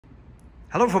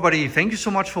Hello everybody, thank you so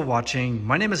much for watching.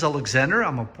 My name is Alexander.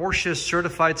 I'm a Porsche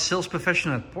certified sales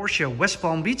professional at Porsche West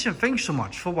Palm Beach, and thank you so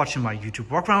much for watching my YouTube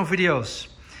walkaround videos.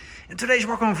 In today's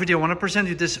walkaround video, I want to present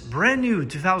you this brand new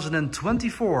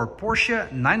 2024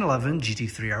 Porsche 911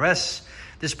 GT3 RS.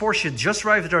 This Porsche just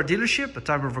arrived at our dealership. At the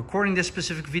time of recording this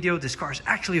specific video, this car is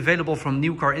actually available from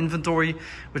new car inventory,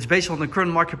 which based on the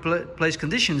current marketplace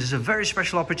conditions is a very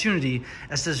special opportunity,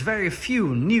 as there's very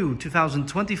few new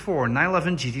 2024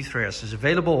 911 GT3 RS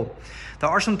available. There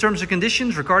are some terms and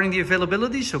conditions regarding the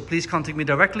availability, so please contact me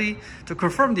directly to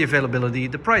confirm the availability,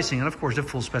 the pricing, and of course the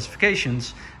full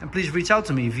specifications. And please reach out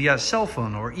to me via cell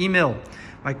phone or email.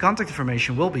 My contact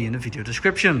information will be in the video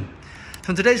description. So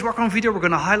in today's walk-around video, we're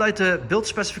going to highlight the build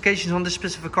specifications on this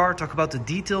specific car, talk about the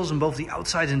details on both the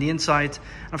outside and the inside,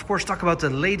 and of course talk about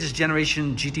the latest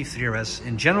generation GT3 RS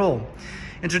in general.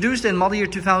 Introduced in model year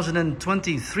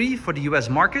 2023 for the US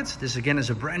market, this again is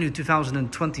a brand new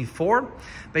 2024,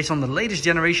 based on the latest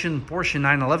generation Porsche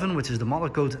 911, which is the model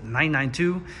code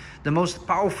 992, the most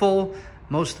powerful,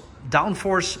 most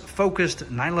downforce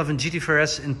focused 911 GT3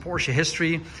 RS in Porsche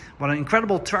history. What an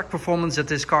incredible track performance that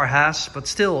this car has, but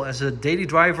still as a daily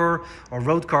driver or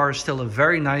road car, still a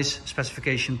very nice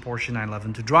specification Porsche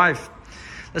 911 to drive.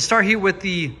 Let's start here with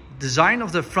the design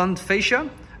of the front fascia.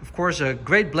 Of course, a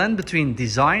great blend between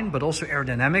design but also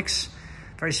aerodynamics.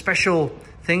 Very special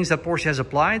things that Porsche has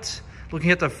applied.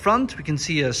 Looking at the front, we can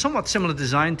see a somewhat similar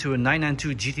design to a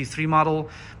 992 GT3 model.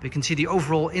 We can see the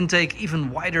overall intake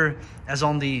even wider as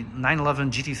on the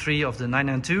 911 GT3 of the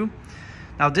 992.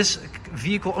 Now this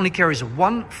vehicle only carries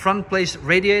one front place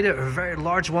radiator, a very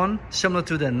large one, similar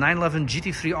to the 911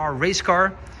 GT3 R race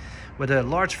car, with a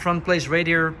large front place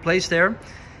radiator placed there.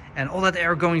 And all that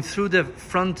air going through the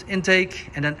front intake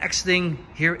and then exiting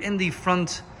here in the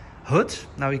front hood.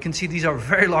 Now you can see these are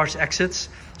very large exits,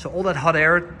 so all that hot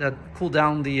air that cooled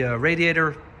down the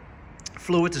radiator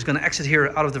fluid is going to exit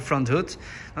here out of the front hood.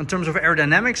 Now, in terms of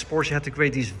aerodynamics, Porsche had to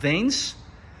create these vanes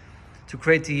to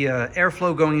create the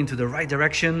airflow going into the right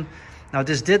direction. Now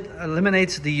this did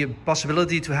eliminate the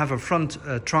possibility to have a front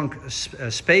trunk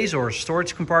space or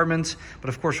storage compartment, but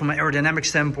of course from an aerodynamic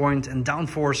standpoint and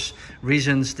downforce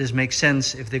reasons, this makes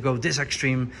sense if they go this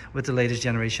extreme with the latest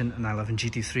generation 911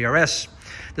 GT3 RS.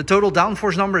 The total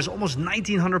downforce number is almost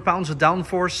 1900 pounds of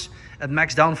downforce at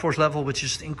max downforce level, which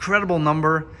is an incredible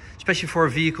number, especially for a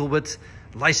vehicle with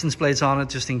license plates on it,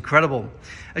 just incredible.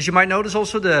 As you might notice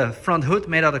also, the front hood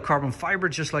made out of carbon fiber,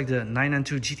 just like the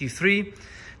 992 GT3.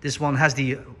 This one has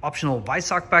the optional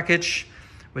Weissach package,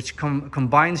 which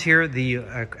combines here the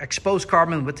exposed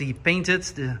carbon with the painted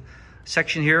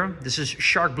section here. This is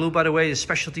shark blue, by the way, a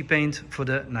specialty paint for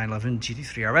the 911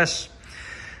 GT3 RS.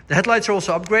 The headlights are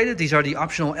also upgraded. These are the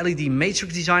optional LED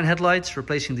matrix design headlights,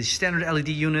 replacing the standard LED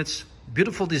units.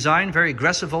 Beautiful design, very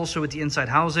aggressive also with the inside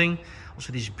housing.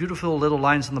 Also these beautiful little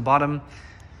lines on the bottom.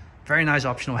 Very nice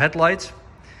optional headlights.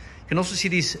 You can also see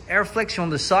these air flex on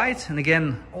the side, and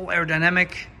again, all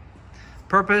aerodynamic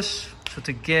purpose, so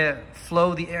to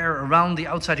flow the air around the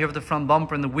outside here of the front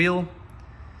bumper and the wheel.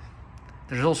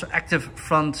 There's also active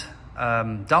front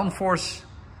downforce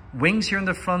wings here in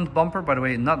the front bumper, by the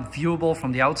way, not viewable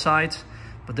from the outside,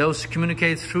 but those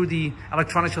communicate through the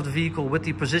electronics of the vehicle with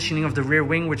the positioning of the rear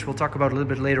wing, which we'll talk about a little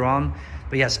bit later on.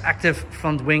 But yes, active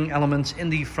front wing elements in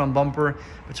the front bumper,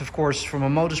 which of course from a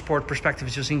motorsport perspective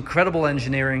is just incredible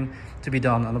engineering to be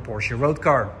done on a Porsche road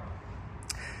car.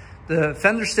 The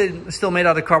fenders still made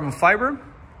out of carbon fiber.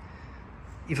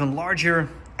 Even larger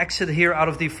exit here out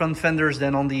of the front fenders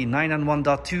than on the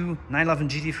 991.2 911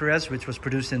 GT3 RS, which was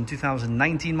produced in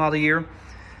 2019 model year.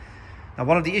 Now,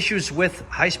 one of the issues with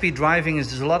high-speed driving is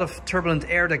there's a lot of turbulent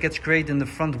air that gets created in the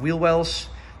front wheel wells.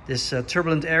 This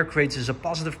turbulent air creates a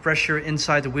positive pressure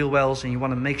inside the wheel wells, and you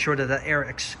want to make sure that that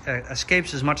air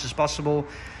escapes as much as possible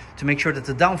to make sure that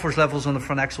the downforce levels on the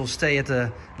front axle stay at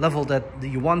the level that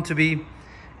you want to be.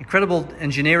 Incredible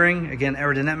engineering, again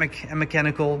aerodynamic and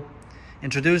mechanical.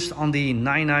 Introduced on the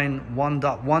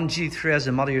 991.1 GT3 RS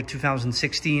in model year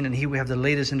 2016, and here we have the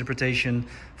latest interpretation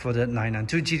for the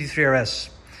 992 GT3 RS.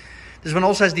 This one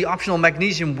also has the optional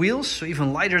magnesium wheels, so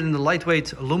even lighter than the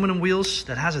lightweight aluminum wheels.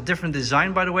 That has a different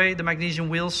design, by the way, the magnesium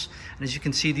wheels. And as you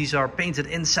can see, these are painted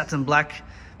in satin black.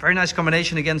 Very nice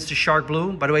combination against the shark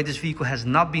blue. By the way, this vehicle has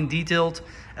not been detailed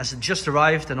as it just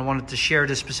arrived, and I wanted to share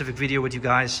this specific video with you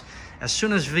guys as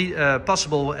soon as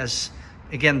possible, as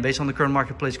again, based on the current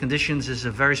marketplace conditions, this is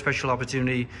a very special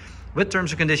opportunity with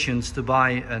terms and conditions to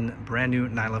buy a brand new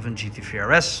 911 GT3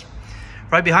 RS.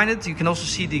 Right behind it, you can also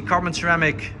see the carbon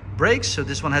ceramic brakes. So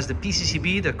this one has the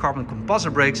PCCB, the carbon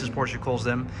composite brakes as Porsche calls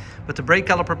them, with the brake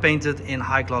caliper painted in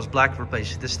high gloss black,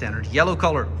 replacing the standard yellow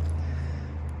color.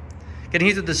 Getting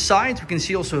here to the side, we can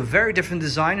see also a very different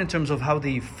design in terms of how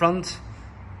the front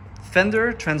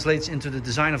fender translates into the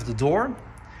design of the door.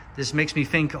 This makes me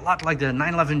think a lot like the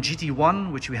 911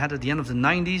 GT1, which we had at the end of the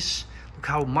 90s. Look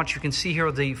how much you can see here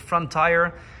of the front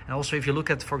tire. And also if you look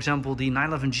at, for example, the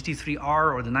 911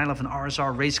 GT3R or the 911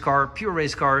 RSR race car, pure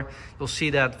race car, you'll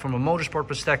see that from a motorsport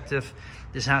perspective,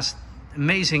 this has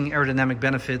amazing aerodynamic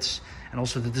benefits. And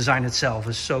also the design itself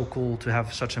is so cool to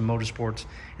have such a motorsport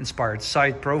inspired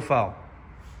side profile.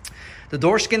 The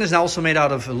door skin is now also made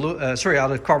out of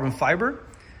carbon fiber.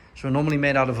 So normally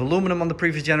made out of aluminum on the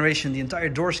previous generation. The entire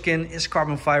door skin is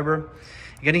carbon fiber.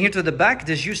 Getting here to the back,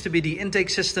 this used to be the intake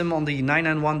system on the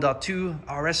 991.2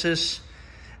 RSs.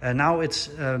 Now it's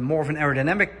more of an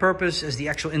aerodynamic purpose, as the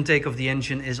actual intake of the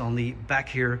engine is on the back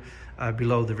here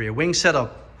below the rear wing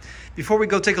setup. Before we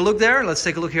go take a look there, let's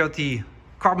take a look here at the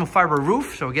carbon fiber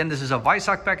roof. So again, this is a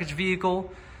Weissach package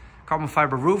vehicle. Carbon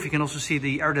fiber roof. You can also see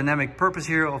the aerodynamic purpose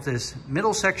here of this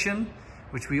middle section,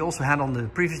 which we also had on the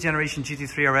previous generation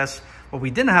GT3 RS. What we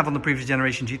didn't have on the previous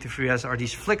generation GT3 RS are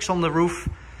these flicks on the roof,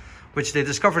 which they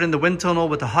discovered in the wind tunnel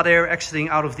with the hot air exiting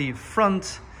out of the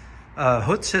front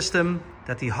hood system,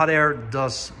 that the hot air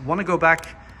does want to go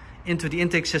back into the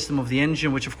intake system of the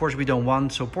engine, which of course we don't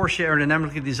want. So Porsche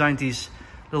aerodynamically designed these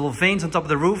little vanes on top of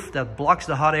the roof that blocks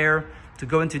the hot air to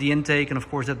go into the intake. And of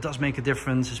course that does make a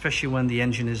difference, especially when the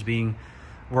engine is being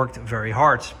worked very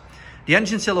hard. The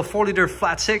engine's still a 4-liter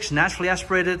flat 6, naturally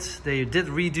aspirated. They did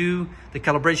redo the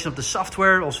calibration of the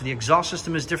software. Also the exhaust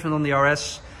system is different on the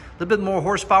RS. A little bit more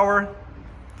horsepower.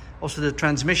 Also the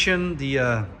transmission,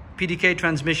 the PDK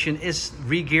transmission is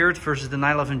re-geared versus the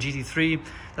 911 GT3.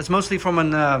 That's mostly from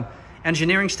an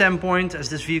engineering standpoint, as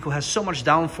this vehicle has so much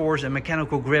downforce and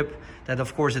mechanical grip that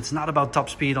of course it's not about top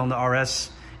speed on the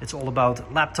RS. It's all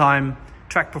about lap time,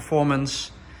 track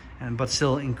performance, but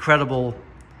still incredible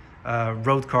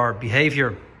road car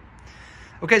behavior.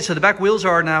 Okay, so the back wheels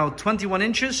are now 21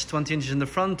 inches, 20 inches in the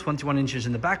front, 21 inches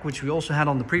in the back, which we also had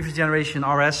on the previous generation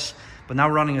RS, but now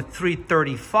running a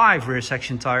 335 rear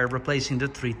section tire, replacing the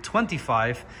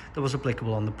 325 that was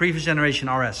applicable on the previous generation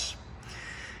RS.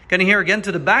 Getting here again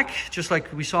to the back, just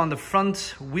like we saw on the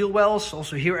front wheel wells,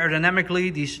 also here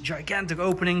aerodynamically, these gigantic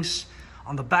openings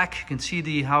on the back. You can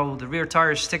see how the rear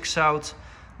tire sticks out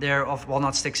there,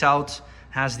 not sticks out,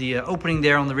 has the opening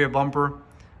there on the rear bumper.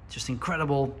 Just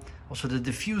incredible. Also the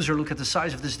diffuser, look at the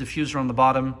size of this diffuser on the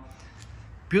bottom.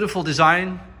 Beautiful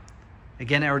design.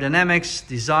 Again, aerodynamics,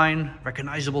 design,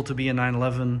 recognizable to be a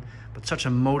 911, but such a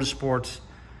motorsport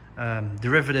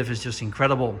derivative is just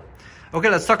incredible. Okay,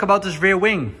 let's talk about this rear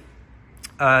wing.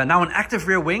 Now an active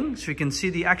rear wing, so you can see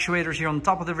the actuators here on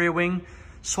top of the rear wing.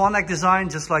 Swan neck design,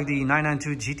 just like the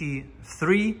 992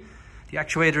 GT3. The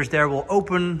actuators there will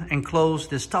open and close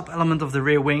this top element of the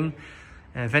rear wing.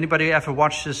 If anybody ever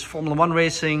watches Formula 1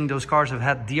 racing, those cars have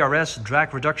had DRS,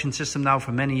 drag reduction system now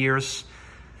for many years.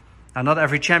 Now, not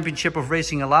every championship of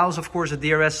racing allows, of course, a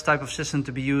DRS type of system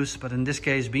to be used. But in this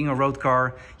case, being a road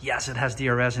car, yes, it has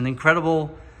DRS. An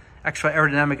incredible extra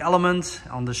aerodynamic element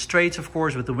on the straights, of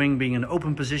course, with the wing being in an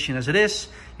open position as it is.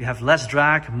 You have less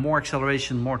drag, more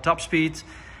acceleration, more top speed.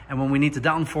 And when we need the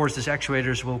downforce, these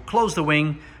actuators will close the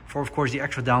wing for, of course, the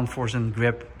extra downforce and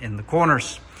grip in the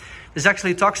corners. This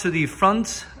actually talks to the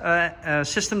front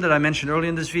system that I mentioned earlier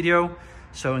in this video.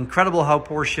 So incredible how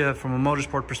Porsche, from a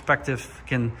motorsport perspective,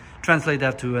 can translate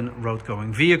that to a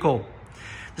road-going vehicle.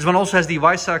 This one also has the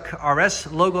Weissach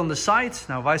RS logo on the side.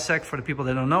 Now, Weissach, for the people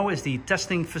that don't know, is the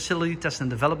testing facility, test and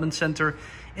development center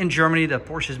in Germany that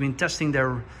Porsche has been testing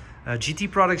their GT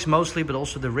products mostly, but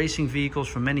also the racing vehicles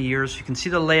for many years. You can see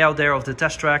the layout there of the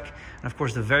test track. And of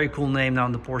course, the very cool name now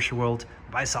in the Porsche world,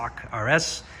 Weissach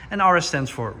RS. And RS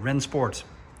stands for Rennsport.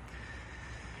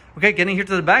 Okay, getting here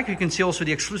to the back, you can see also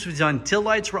the exclusive design tail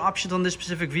lights were optioned on this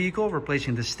specific vehicle,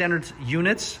 replacing the standard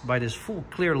units by this full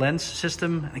clear lens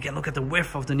system. And again, look at the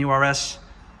width of the new RS,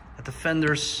 at the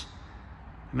fenders.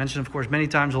 I mentioned, of course, many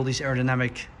times all these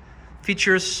aerodynamic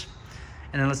features.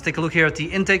 And then let's take a look here at the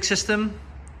intake system.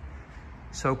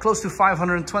 So close to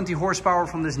 520 horsepower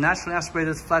from this naturally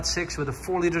aspirated flat 6 with a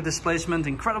 4-liter displacement.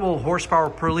 Incredible horsepower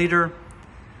per liter.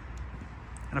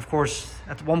 And of course,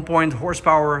 at one point,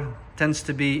 horsepower tends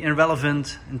to be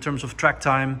irrelevant in terms of track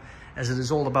time, as it is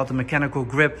all about the mechanical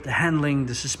grip, the handling,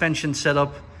 the suspension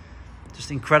setup. Just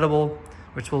incredible,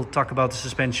 which we'll talk about the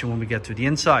suspension when we get to the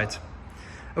inside.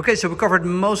 Okay, so we covered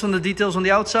most of the details on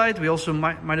the outside. We also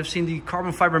might have seen the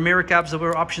carbon fiber mirror caps that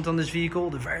were optioned on this vehicle,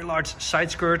 the very large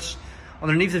side skirts.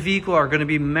 Underneath the vehicle are going to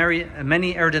be many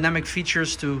aerodynamic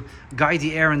features to guide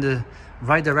the air in the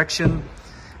right direction.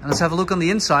 And let's have a look on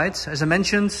the inside. As I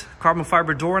mentioned, carbon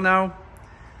fiber door now.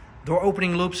 Door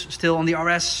opening loops still on the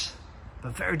RS.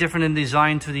 but very different in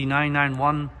design to the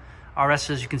 991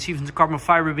 RSs. You can see from the carbon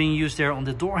fiber being used there on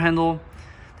the door handle.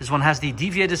 This one has the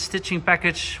deviated stitching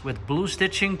package with blue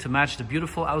stitching to match the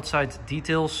beautiful outside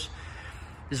details.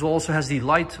 This also has the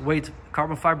lightweight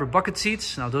carbon fiber bucket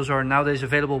seats. Now those are nowadays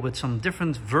available with some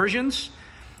different versions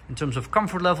in terms of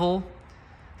comfort level.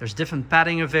 There's different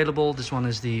padding available. This one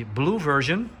is the blue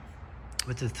version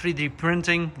with the 3D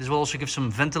printing. This will also give some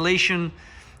ventilation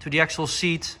to the actual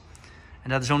seat.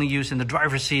 And that is only used in the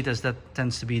driver's seat, as that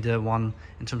tends to be the one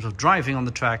in terms of driving on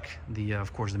the track,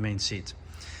 of course, the main seat.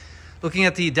 Looking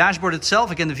at the dashboard itself,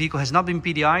 again, the vehicle has not been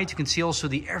PDI'd. You can see also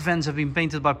the air vents have been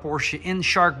painted by Porsche in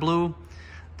shark blue.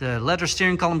 The leather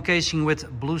steering column casing with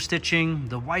blue stitching,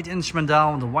 the white instrument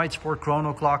dial, and the white sport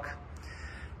chrono clock.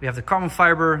 We have the carbon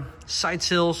fiber side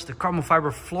sills, the carbon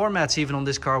fiber floor mats even on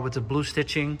this car with the blue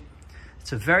stitching.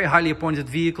 It's a very highly appointed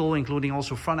vehicle, including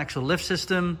also front axle lift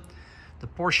system, the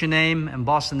Porsche name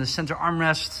embossed in the center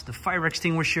armrest, the fire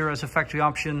extinguisher as a factory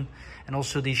option, and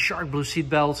also the shark blue seat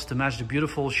belts to match the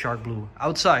beautiful shark blue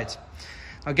outside.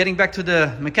 Now getting back to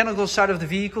the mechanical side of the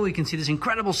vehicle, you can see this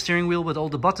incredible steering wheel with all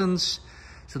the buttons.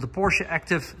 So the Porsche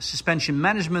Active Suspension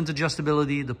Management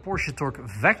adjustability, the Porsche Torque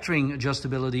Vectoring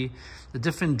adjustability, the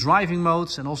different driving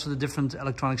modes, and also the different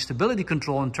electronic stability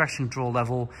control and traction control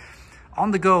level.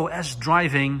 On the go as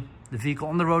driving the vehicle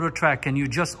on the road or track, can you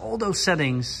adjust all those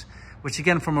settings, which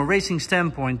again, from a racing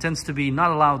standpoint, tends to be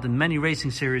not allowed in many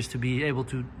racing series to be able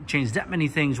to change that many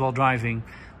things while driving.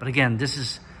 But again, this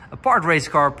is a part race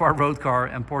car, part road car,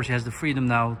 and Porsche has the freedom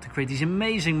now to create these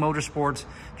amazing motorsport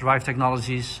drive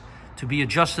technologies to be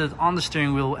adjusted on the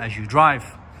steering wheel as you drive.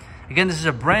 Again, this is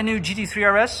a brand new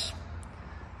GT3 RS.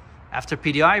 After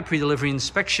PDI, pre-delivery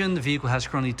inspection, the vehicle has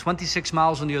currently 26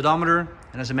 miles on the odometer,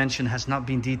 and as I mentioned, has not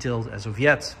been detailed as of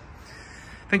yet.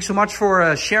 Thanks so much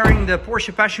for sharing the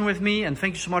Porsche passion with me, and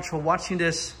thank you so much for watching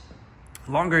this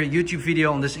longer YouTube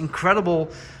video on this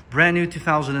incredible brand new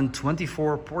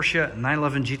 2024 Porsche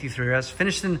 911 GT3 RS,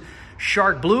 finished in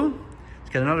shark blue. Let's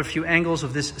get another few angles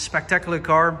of this spectacular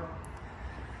car.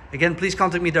 Again, please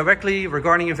contact me directly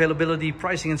regarding availability,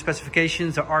 pricing, and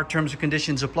specifications. There are terms and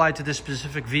conditions applied to this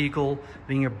specific vehicle,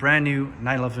 being a brand new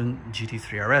 911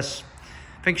 GT3 RS.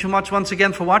 Thanks so much once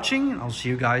again for watching. I'll see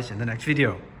you guys in the next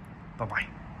video.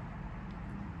 Bye-bye.